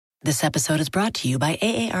This episode is brought to you by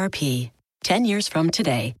AARP. 10 years from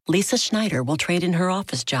today, Lisa Schneider will trade in her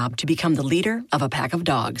office job to become the leader of a pack of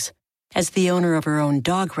dogs. As the owner of her own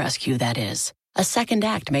dog rescue, that is. A second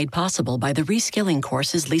act made possible by the reskilling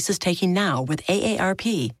courses Lisa's taking now with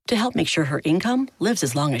AARP to help make sure her income lives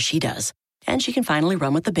as long as she does. And she can finally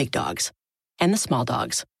run with the big dogs. And the small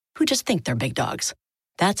dogs, who just think they're big dogs.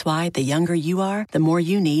 That's why the younger you are, the more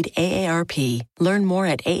you need AARP. Learn more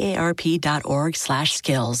at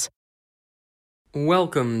aarp.org/skills.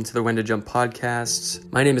 Welcome to the When to Jump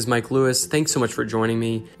podcasts. My name is Mike Lewis. Thanks so much for joining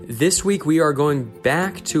me. This week we are going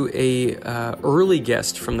back to a early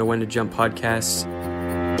guest from the When to Jump podcasts,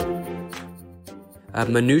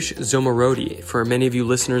 Manoush Zomorodi. For many of you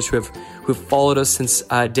listeners who've followed us since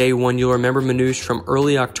day one, you'll remember Manoush from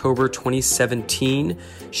early October 2017.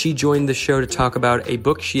 She joined the show to talk about a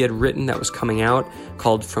book she had written that was coming out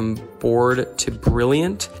called From Bored to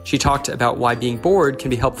Brilliant. She talked about why being bored can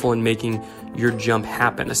be helpful in making your jump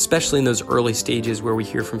happen, especially in those early stages where we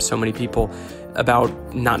hear from so many people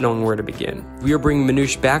about not knowing where to begin. We are bringing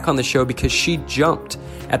Manoush back on the show because she jumped.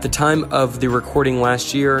 At the time of the recording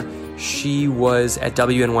last year, she was at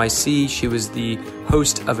WNYC. She was the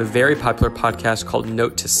host of a very popular podcast called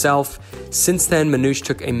Note to Self. Since then, Manoush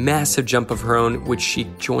took a massive jump of her own, which she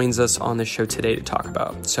joins us on the show today to talk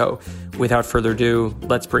about. So without further ado,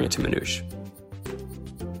 let's bring it to Manoush.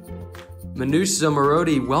 Manoush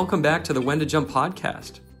Zomorodi, welcome back to the When to Jump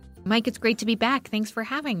podcast. Mike, it's great to be back. Thanks for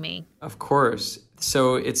having me. Of course.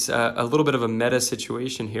 So it's a little bit of a meta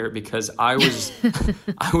situation here because I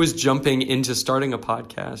was jumping into starting a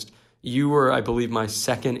podcast. You were, I believe, my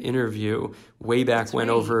second interview way back That's when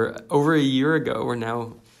right. over a year ago. We're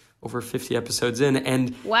now over 50 episodes in.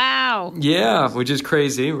 And wow. Yeah, which is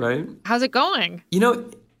crazy, right? How's it going? You know,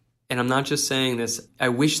 and I'm not just saying this, I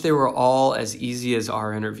wish they were all as easy as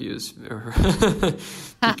our interviews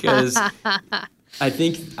because I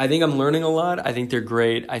think I'm learning a lot. I think they're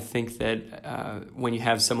great. I think that when you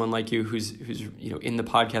have someone like you who's in the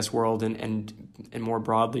podcast world and more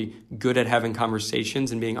broadly good at having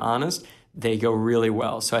conversations and being honest, they go really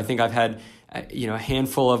well. So I think I've had a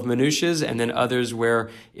handful of Manoushas and then others where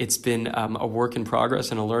it's been a work in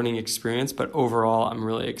progress and a learning experience. But overall, I'm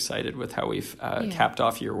really excited with how we've capped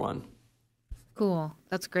off year one. Cool.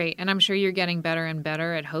 That's great. And I'm sure you're getting better and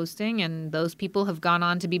better at hosting, and those people have gone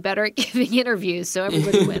on to be better at giving interviews, so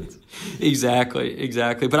everybody wins.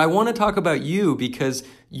 Exactly. But I want to talk about you because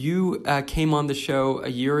you came on the show a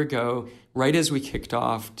year ago, right as we kicked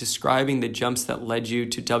off, describing the jumps that led you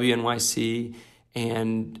to WNYC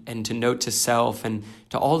and to Note to Self and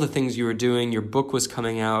to all the things you were doing. Your book was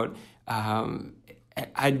coming out.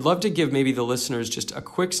 I'd love to give maybe the listeners just a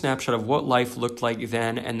quick snapshot of what life looked like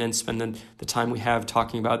then and then spend the time we have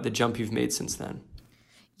talking about the jump you've made since then.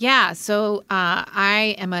 Yeah, so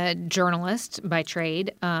I am a journalist by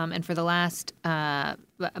trade, and for the last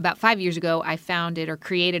about 5 years ago, I founded or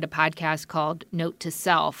created a podcast called Note to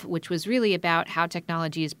Self, which was really about how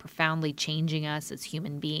technology is profoundly changing us as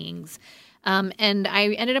human beings. And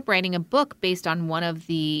I ended up writing a book based on one of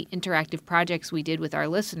the interactive projects we did with our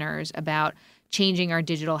listeners about changing our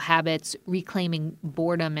digital habits, reclaiming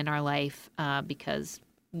boredom in our life, because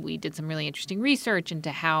we did some really interesting research into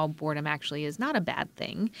how boredom actually is not a bad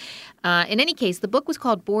thing. In any case, the book was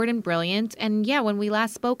called Bored and Brilliant. And yeah, when we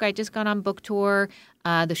last spoke, I just got on book tour.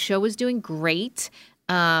 The show was doing great.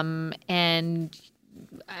 And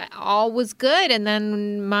all was good. And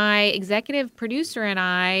then my executive producer and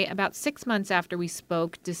I, about 6 months after we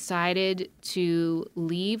spoke, decided to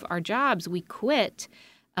leave our jobs. We quit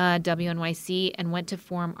WNYC and went to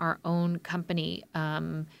form our own company.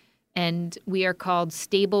 And we are called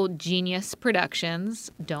Stable Genius Productions.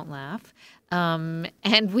 Don't laugh.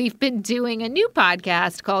 And we've been doing a new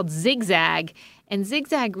podcast called Zigzag. And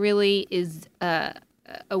Zigzag really is a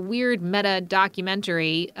weird meta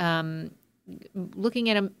documentary looking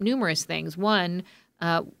at numerous things. One,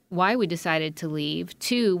 why we decided to leave.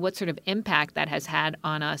 Two, what sort of impact that has had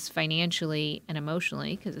on us financially and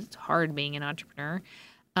emotionally, because it's hard being an entrepreneur.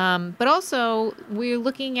 But also, we're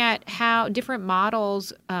looking at how different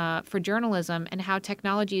models for journalism and how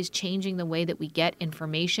technology is changing the way that we get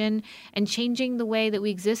information and changing the way that we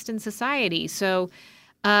exist in society. So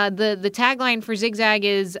the tagline for Zigzag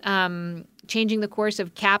is changing the course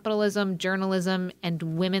of capitalism, journalism, and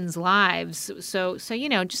women's lives. So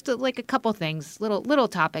just like a couple things, little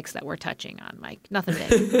topics that we're touching on, Mike. Nothing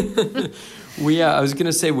big. I was going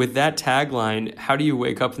to say, with that tagline, how do you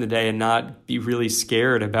wake up in the day and not be really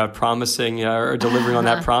scared about promising or delivering on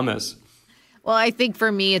that promise? Well, I think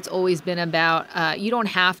for me, it's always been about you don't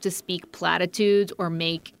have to speak platitudes or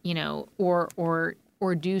make, or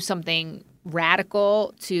do something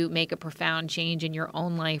radical to make a profound change in your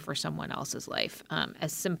own life or someone else's life.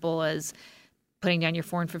 As simple as putting down your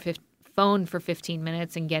phone for 15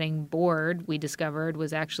 minutes and getting bored, we discovered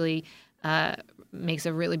was actually makes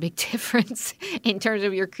a really big difference in terms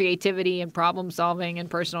of your creativity and problem solving and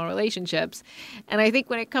personal relationships. And I think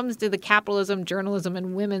when it comes to the capitalism, journalism,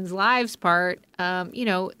 and women's lives part,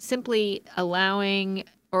 simply allowing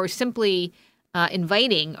or simply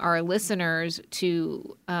inviting our listeners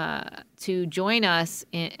to join us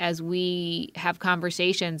as we have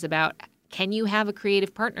conversations about, can you have a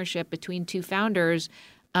creative partnership between two founders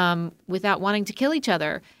without wanting to kill each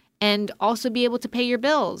other, and also be able to pay your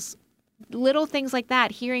bills? Little things like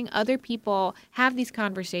that. Hearing other people have these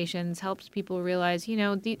conversations helps people realize,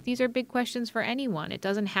 these are big questions for anyone. It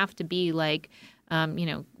doesn't have to be like,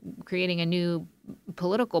 creating a new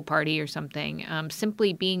political party or something.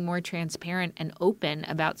 Simply being more transparent and open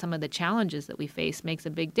about some of the challenges that we face makes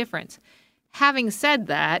a big difference. Having said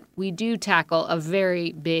that, we do tackle a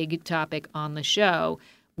very big topic on the show,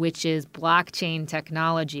 which is blockchain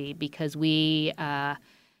technology, because we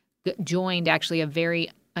joined actually a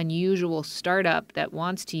very unusual startup that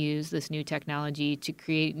wants to use this new technology to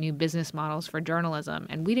create new business models for journalism.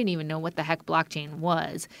 And we didn't even know what the heck blockchain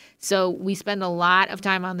was. So we spend a lot of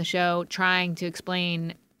time on the show trying to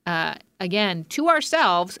explain, again, to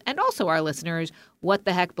ourselves and also our listeners, what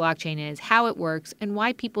the heck blockchain is, how it works, and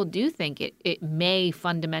why people do think it may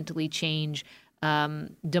fundamentally change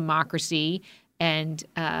democracy and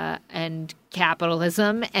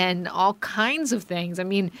capitalism and all kinds of things. I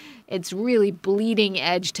mean, it's really bleeding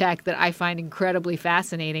edge tech that I find incredibly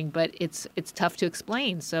fascinating, but it's tough to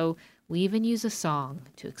explain. So we even use a song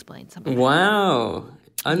to explain something. Wow.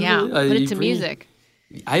 Yeah, put it to music.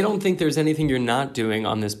 I don't think there's anything you're not doing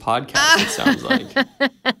on this podcast, it sounds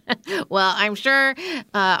like. Well, I'm sure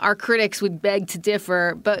our critics would beg to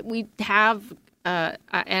differ, but we have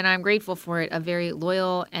and I'm grateful for it, a very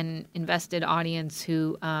loyal and invested audience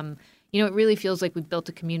who, it really feels like we've built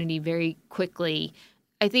a community very quickly.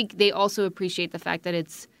 I think they also appreciate the fact that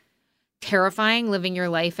it's terrifying living your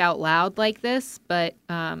life out loud like this. But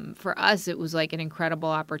for us, it was like an incredible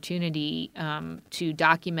opportunity to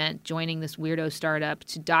document joining this weirdo startup,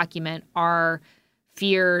 to document our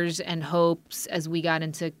fears and hopes as we got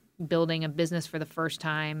into building a business for the first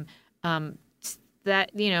time.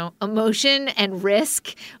 That, emotion and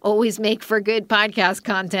risk always make for good podcast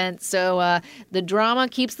content. So the drama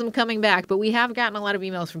keeps them coming back. But we have gotten a lot of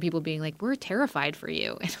emails from people being like, we're terrified for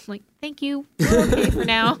you. And I'm like, thank you. We're okay for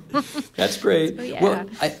now. That's great. So, yeah. Well,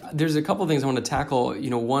 there's a couple of things I want to tackle.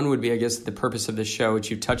 One would be, I guess, the purpose of the show,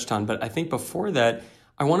 which you touched on. But I think before that,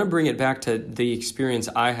 I want to bring it back to the experience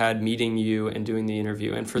I had meeting you and doing the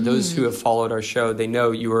interview. And for those who have followed our show, they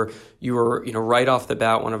know you were right off the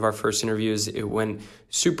bat, one of our first interviews. It went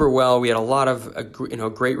super well. We had a lot of a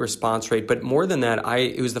great response rate. But more than that,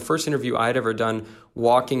 it was the first interview I'd ever done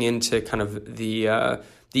walking into kind of the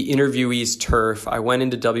interviewee's turf. I went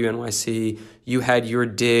into WNYC. You had your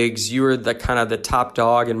digs. You were the kind of the top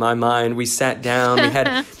dog in my mind. We sat down. We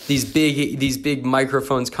had these big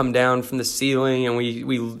microphones come down from the ceiling, and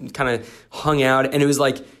we kind of hung out. And it was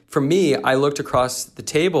like, for me, I looked across the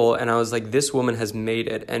table and I was like, this woman has made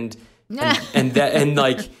it. And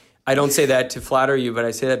like, I don't say that to flatter you, but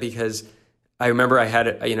I say that because I remember I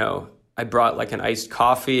had I brought like an iced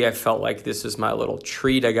coffee. I felt like this was my little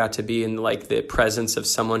treat. I got to be in like the presence of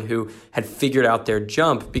someone who had figured out their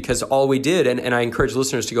jump, because all we did, and I encourage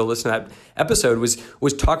listeners to go listen to that episode,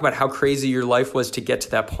 was talk about how crazy your life was to get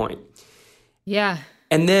to that point. Yeah.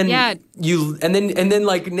 And then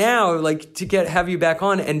like now, like to have you back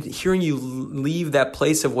on and hearing you leave that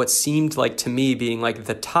place of what seemed like to me being like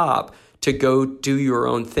the top to go do your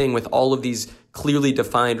own thing with all of these clearly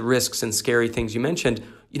defined risks and scary things you mentioned.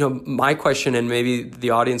 My question, and maybe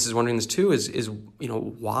the audience is wondering this too, is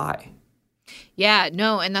why? Yeah,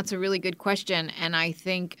 no, and that's a really good question. And I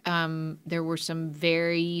think there were some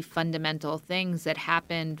very fundamental things that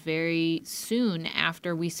happened very soon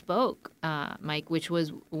after we spoke, Mike, which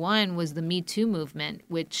was the Me Too movement,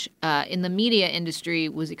 which in the media industry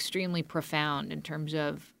was extremely profound in terms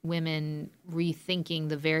of women rethinking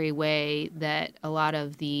the very way that a lot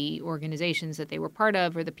of the organizations that they were part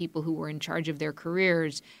of, or the people who were in charge of their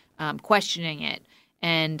careers, questioning it.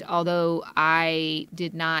 And although I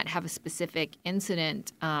did not have a specific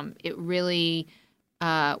incident, it really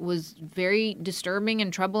was very disturbing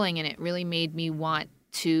and troubling, and it really made me want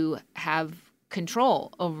to have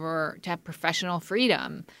control to have professional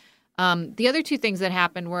freedom. The other two things that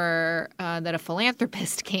happened were that a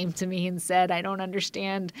philanthropist came to me and said, I don't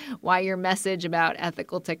understand why your message about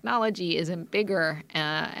ethical technology isn't bigger,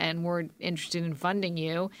 and we're interested in funding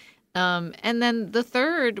you. And then the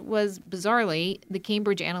third was, bizarrely, the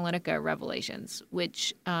Cambridge Analytica revelations,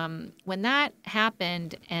 which when that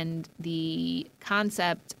happened and the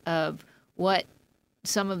concept of what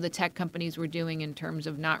some of the tech companies were doing in terms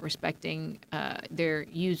of not respecting their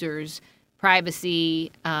users'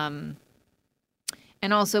 privacy, and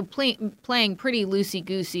also playing pretty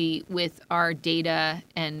loosey-goosey with our data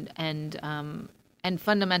and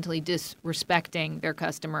fundamentally disrespecting their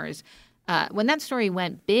customers. When that story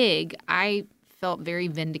went big, I felt very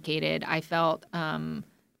vindicated. I felt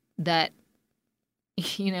that,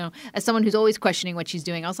 as someone who's always questioning what she's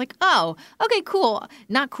doing, I was like, oh, okay, cool.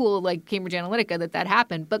 Not cool like Cambridge Analytica that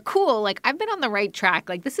happened, but cool. Like, I've been on the right track.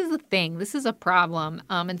 Like, this is a thing. This is a problem.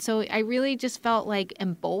 And so I really just felt like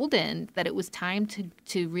emboldened that it was time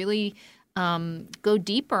to really go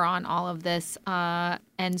deeper on all of this. But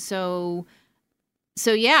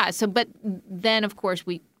then, of course,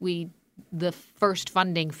 the first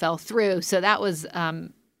funding fell through. So that was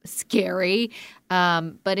scary.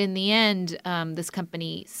 But in the end, this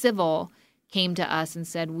company, Civil, came to us and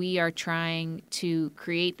said, we are trying to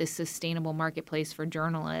create this sustainable marketplace for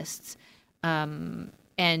journalists.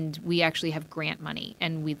 And we actually have grant money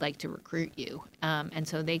and we'd like to recruit you. And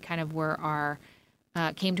so they kind of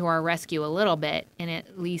came to our rescue a little bit. And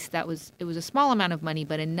at least it was a small amount of money,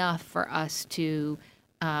 but enough for us to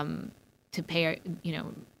pay,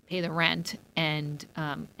 pay the rent and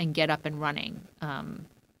get up and running.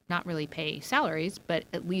 Not really pay salaries, but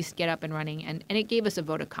at least get up and running. And it gave us a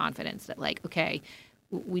vote of confidence that, like, okay,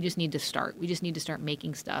 we just need to start. We just need to start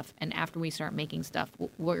making stuff. And after we start making stuff,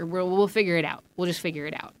 we'll figure it out. We'll just figure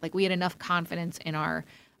it out. Like, we had enough confidence in our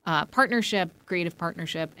creative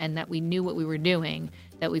partnership, and that we knew what we were doing,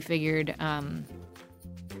 that we figured,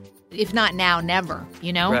 if not now, never,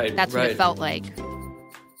 Right, That's what it felt like.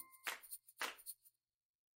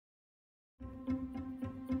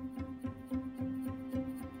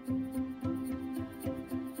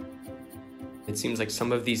 It seems like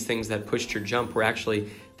some of these things that pushed your jump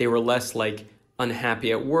they were less like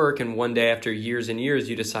unhappy at work, and one day after years and years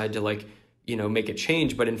you decide to make a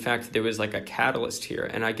change, but in fact there was like a catalyst here.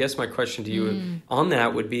 And I guess my question to you on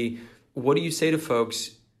that would be, what do you say to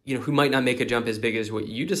folks who might not make a jump as big as what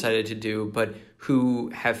you decided to do, but who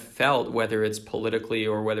have felt, whether it's politically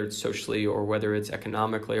or whether it's socially or whether it's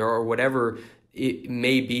economically or whatever it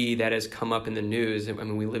may be that has come up in the news. I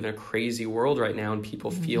mean, we live in a crazy world right now and people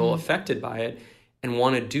feel affected by it and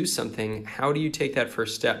want to do something. How do you take that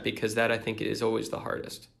first step? Because that, I think, is always the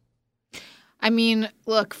hardest. I mean,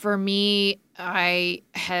 look, for me, I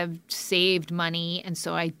have saved money, and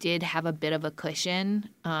so I did have a bit of a cushion.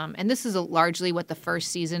 And this is largely what the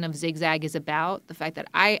first season of Zigzag is about, the fact that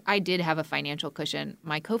I did have a financial cushion.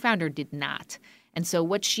 My co-founder did not. And so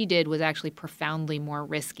what she did was actually profoundly more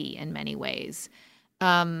risky in many ways.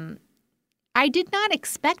 I did not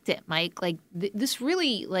expect it, Mike. Like, this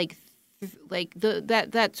really,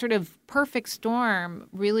 that sort of perfect storm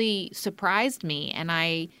really surprised me, and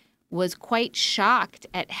I was quite shocked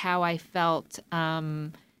at how I felt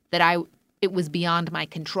it was beyond my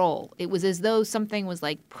control. It was as though something was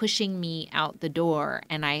like pushing me out the door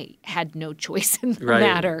and I had no choice in the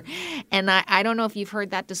matter. And I don't know if you've heard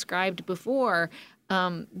that described before,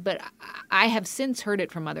 but I have since heard it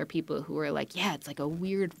from other people who are like, yeah, it's like a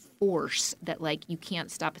weird force that like you can't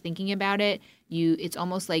stop thinking about it. It's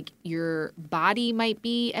almost like your body might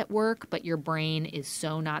be at work, but your brain is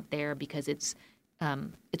so not there because it's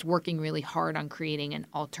working really hard on creating an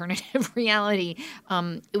alternative reality.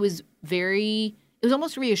 It was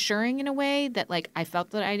almost reassuring in a way that like I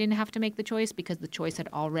felt that I didn't have to make the choice because the choice had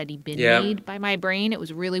already been made by my brain. It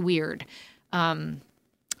was really weird. I've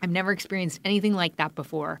never experienced anything like that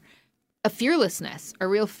before. A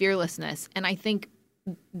real fearlessness. And I think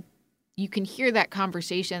you can hear that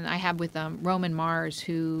conversation I have with Roman Mars,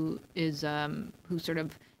 who is who sort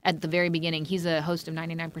of at the very beginning, he's a host of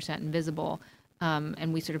 99% Invisible.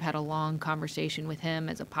 And we sort of had a long conversation with him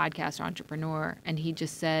as a podcast entrepreneur. And he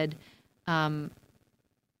just said,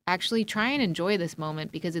 actually try and enjoy this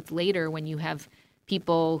moment because it's later when you have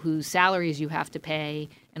people whose salaries you have to pay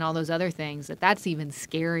and all those other things that's even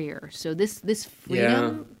scarier. So this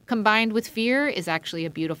freedom combined with fear is actually a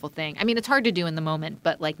beautiful thing. I mean, it's hard to do in the moment,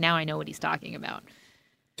 but like now I know what he's talking about.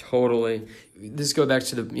 Totally. This goes back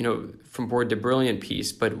to the, from bored to brilliant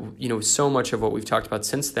piece, but, so much of what we've talked about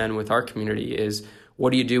since then with our community is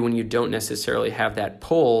what do you do when you don't necessarily have that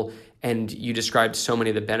pull? And you described so many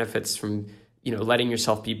of the benefits from, letting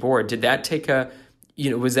yourself be bored. Did that take a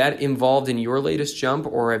was that involved in your latest jump,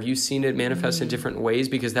 or have you seen it manifest in different ways?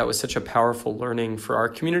 Because that was such a powerful learning for our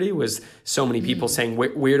community, was so many people saying,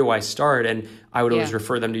 where do I start? And I would always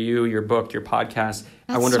refer them to you, your book, your podcast.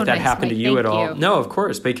 I wonder if that happened to you at all. No, of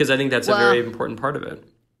course, because I think that's a very important part of it.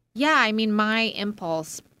 Yeah, I mean, my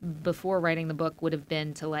impulse before writing the book would have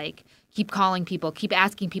been to keep calling people, keep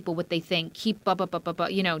asking people what they think, keep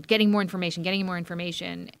getting more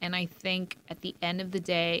information. And I think at the end of the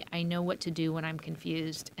day, I know what to do when I'm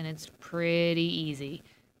confused, and it's pretty easy.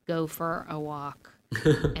 Go for a walk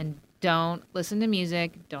and don't listen to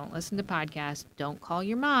music, don't listen to podcasts, don't call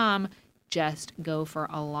your mom. Just go for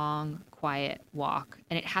a long, quiet walk.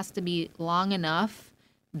 And it has to be long enough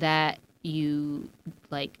that you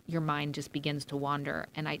your mind just begins to wander.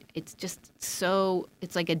 And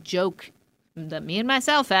it's like a joke that me and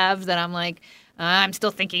myself have, that I'm I'm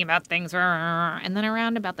still thinking about things. And then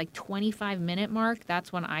around about 25-minute mark,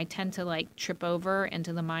 that's when I tend to trip over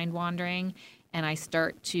into the mind wandering, and I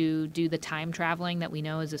start to do the time traveling that we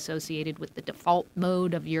know is associated with the default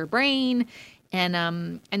mode of your brain.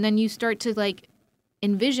 And then you start to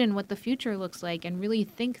envision what the future looks like and really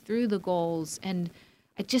think through the goals. And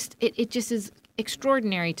it just is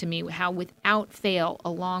extraordinary to me how, without fail, a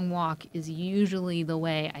long walk is usually the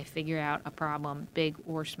way I figure out a problem, big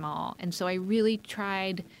or small. And so I really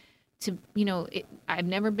tried to, I've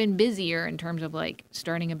never been busier in terms of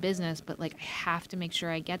starting a business, but I have to make sure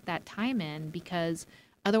I get that time in, because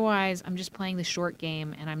otherwise I'm just playing the short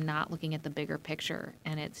game and I'm not looking at the bigger picture.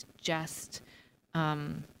 And it's just,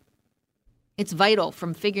 it's vital,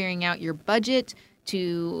 from figuring out your budget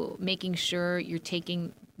to making sure you're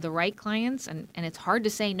taking the right clients. And it's hard to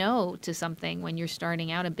say no to something when you're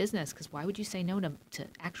starting out a business, because why would you say no to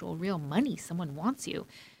actual real money? Someone wants you.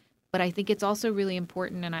 But I think it's also really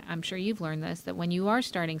important, and I'm sure you've learned this, that when you are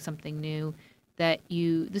starting something new, that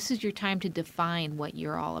this is your time to define what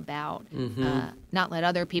you're all about, not let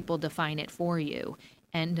other people define it for you.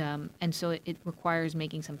 And so it requires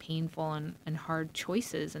making some painful and hard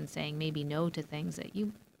choices, and saying maybe no to things that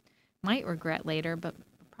you might regret later, but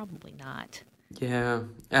probably not. Yeah,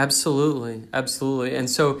 absolutely. Absolutely. And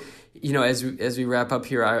so, as we wrap up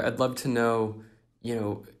here, I'd love to know,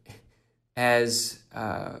 as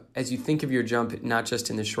you think of your jump, not just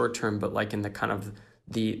in the short term, but in the kind of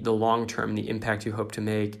the long term, the impact you hope to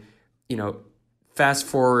make, fast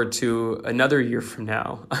forward to another year from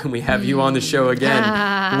now, we have you on the show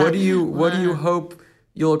again. What do you hope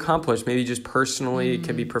you'll accomplish? Maybe just personally, it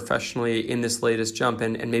can be professionally, in this latest jump,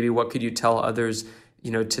 and maybe what could you tell others,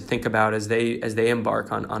 to think about as they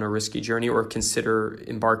embark on a risky journey, or consider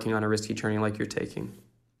embarking on a risky journey like you're taking?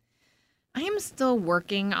 I am still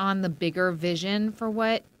working on the bigger vision for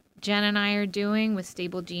what Jen and I are doing with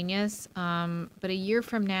Stable Genius. But a year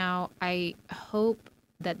from now, I hope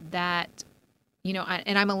that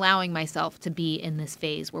and I'm allowing myself to be in this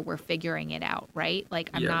phase where we're figuring it out, right?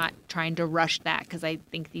 I'm not trying to rush that, because I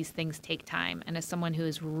think these things take time. And as someone who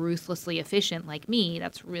is ruthlessly efficient like me,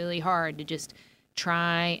 that's really hard to just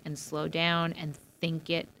try and slow down and think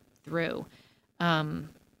it through. So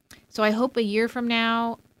I hope a year from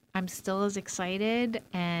now, I'm still as excited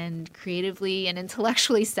and creatively and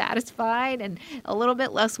intellectually satisfied, and a little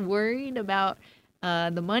bit less worried about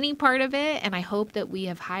the money part of it. And I hope that we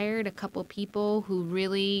have hired a couple people who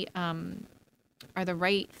really are the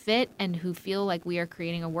right fit, and who feel like we are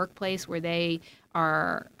creating a workplace where they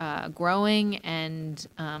are growing and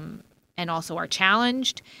also are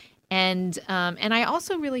challenged. And I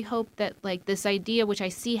also really hope that this idea, which I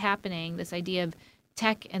see happening, this idea of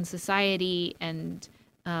tech and society, and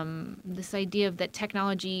this idea of that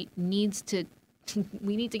technology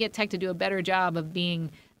we need to get tech to do a better job of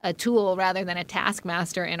being a tool rather than a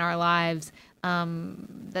taskmaster in our lives,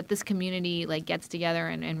 that this community gets together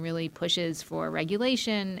and really pushes for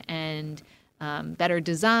regulation and better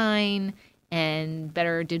design and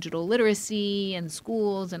better digital literacy and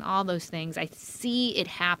schools and all those things. I see it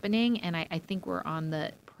happening, and I think we're on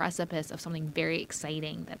the precipice of something very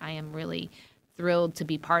exciting that I am really thrilled to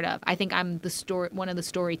be part of. I think I'm one of the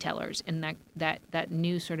storytellers in that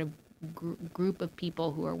new sort of group of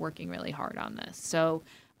people who are working really hard on this. So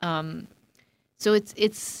it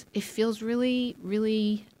feels really,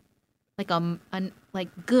 really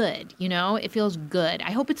good, it feels good.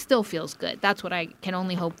 I hope it still feels good. That's what I can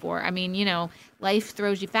only hope for. I mean, life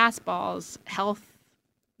throws you fastballs. Health,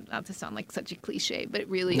 not to sound like such a cliche, but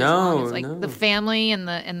really, as long as the family and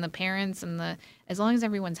the parents and as long as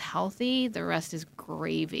everyone's healthy, the rest is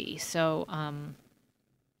gravy. So,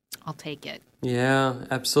 I'll take it. Yeah,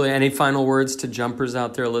 absolutely. Any final words to jumpers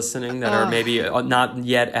out there listening that are maybe not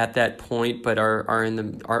yet at that point, but are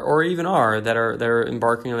embarking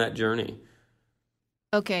on that journey?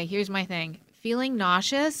 Okay, here's my thing. Feeling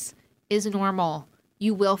nauseous is normal.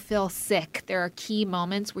 You will feel sick. There are key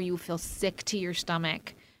moments where you feel sick to your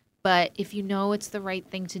stomach. But if you know it's the right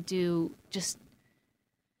thing to do, just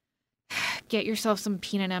get yourself some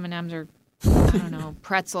peanut M&Ms or, I don't know,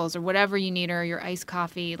 pretzels or whatever you need, or your iced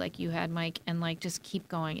coffee like you had, Mike, and like just keep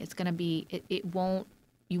going. It's going to be,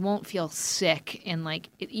 you won't feel sick in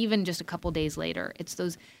even just a couple days later. It's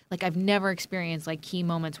those, like, I've never experienced like key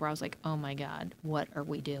moments where I was like, oh my God, what are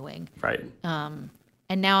we doing? Right.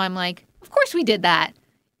 And now I'm like, of course we did that.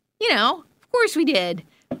 Of course we did.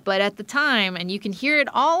 But at the time, and you can hear it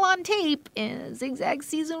all on tape in Zigzag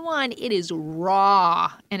Season 1, it is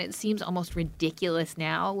raw. And it seems almost ridiculous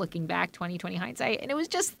now, looking back, 2020 hindsight. And it was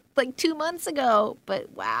just like 2 months ago.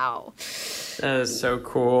 But wow. That is so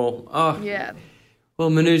cool. Oh, yeah. Well,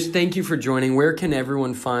 Manoush, thank you for joining. Where can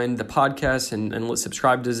everyone find the podcast and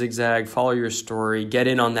subscribe to Zigzag, follow your story, get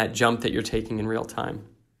in on that jump that you're taking in real time?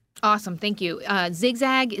 Awesome. Thank you.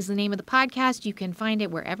 Zigzag is the name of the podcast. You can find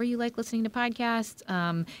it wherever you like listening to podcasts.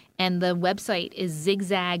 And the website is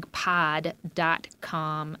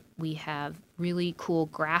zigzagpod.com. We have really cool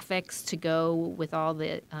graphics to go with all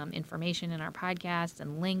the information in our podcast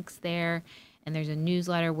and links there. And there's a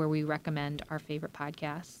newsletter where we recommend our favorite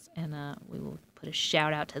podcasts. And we will put a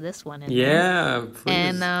shout out to this one in there. Yeah,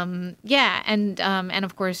 please. And and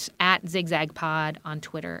of course at ZigzagPod on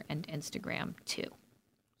Twitter and Instagram too.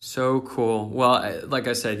 So cool. Well, like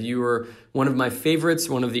I said, you were one of my favorites,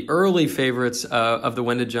 one of the early favorites of the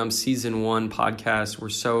When to Jump Season 1 podcast. We're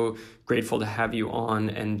so grateful to have you on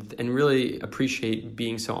and really appreciate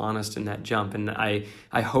being so honest in that jump. And I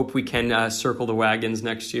hope we can circle the wagons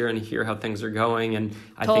next year and hear how things are going. And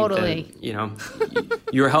I think that,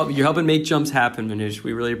 you're helping make jumps happen, Manoush.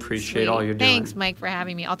 We really appreciate all you're doing. Thanks, Mike, for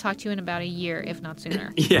having me. I'll talk to you in about a year, if not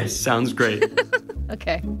sooner. Yes, sounds great.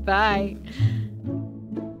 Okay, bye.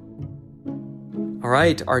 All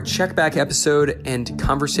right, our check back episode and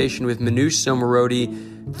conversation with Manoush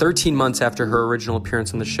Zomorodi 13 months after her original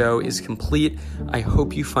appearance on the show is complete. I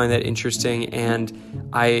hope you find that interesting, and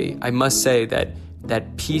I must say that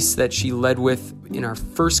piece that she led with in our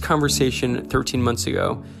first conversation 13 months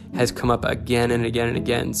ago has come up again and again and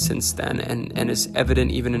again since then, and is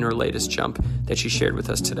evident even in her latest jump that she shared with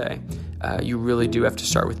us today. You really do have to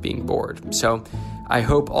start with being bored. So I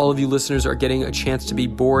hope all of you listeners are getting a chance to be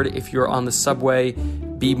bored. If you're on the subway,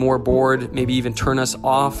 be more bored, maybe even turn us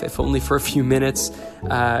off, if only for a few minutes.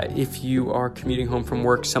 If you are commuting home from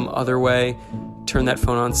work some other way, turn that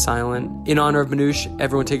phone on silent. In honor of Manoush,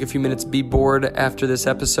 everyone take a few minutes, be bored after this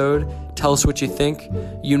episode. Tell us what you think.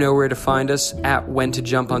 You know where to find us, at When to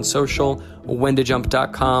Jump on social,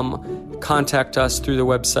 whentojump.com. Contact us through the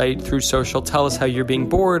website, through social. Tell us how you're being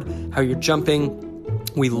bored, how you're jumping.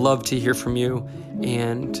 We love to hear from you,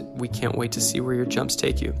 and we can't wait to see where your jumps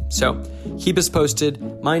take you. So keep us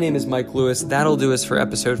posted. My name is Mike Lewis. That'll do us for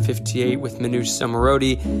episode 58 with Manoush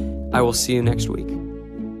Zomorodi. I will see you next week.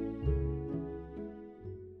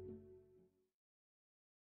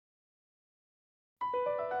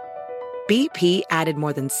 BP added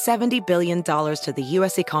more than $70 billion to the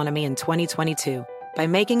U.S. economy in 2022 by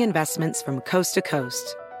making investments from coast to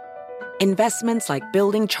coast. Investments like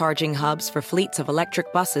building charging hubs for fleets of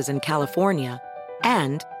electric buses in California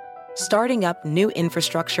and starting up new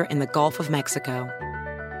infrastructure in the Gulf of Mexico.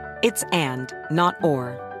 It's and, not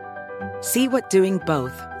or. See what doing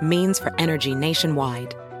both means for energy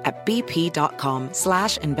nationwide at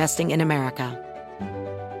bp.com/investing in America.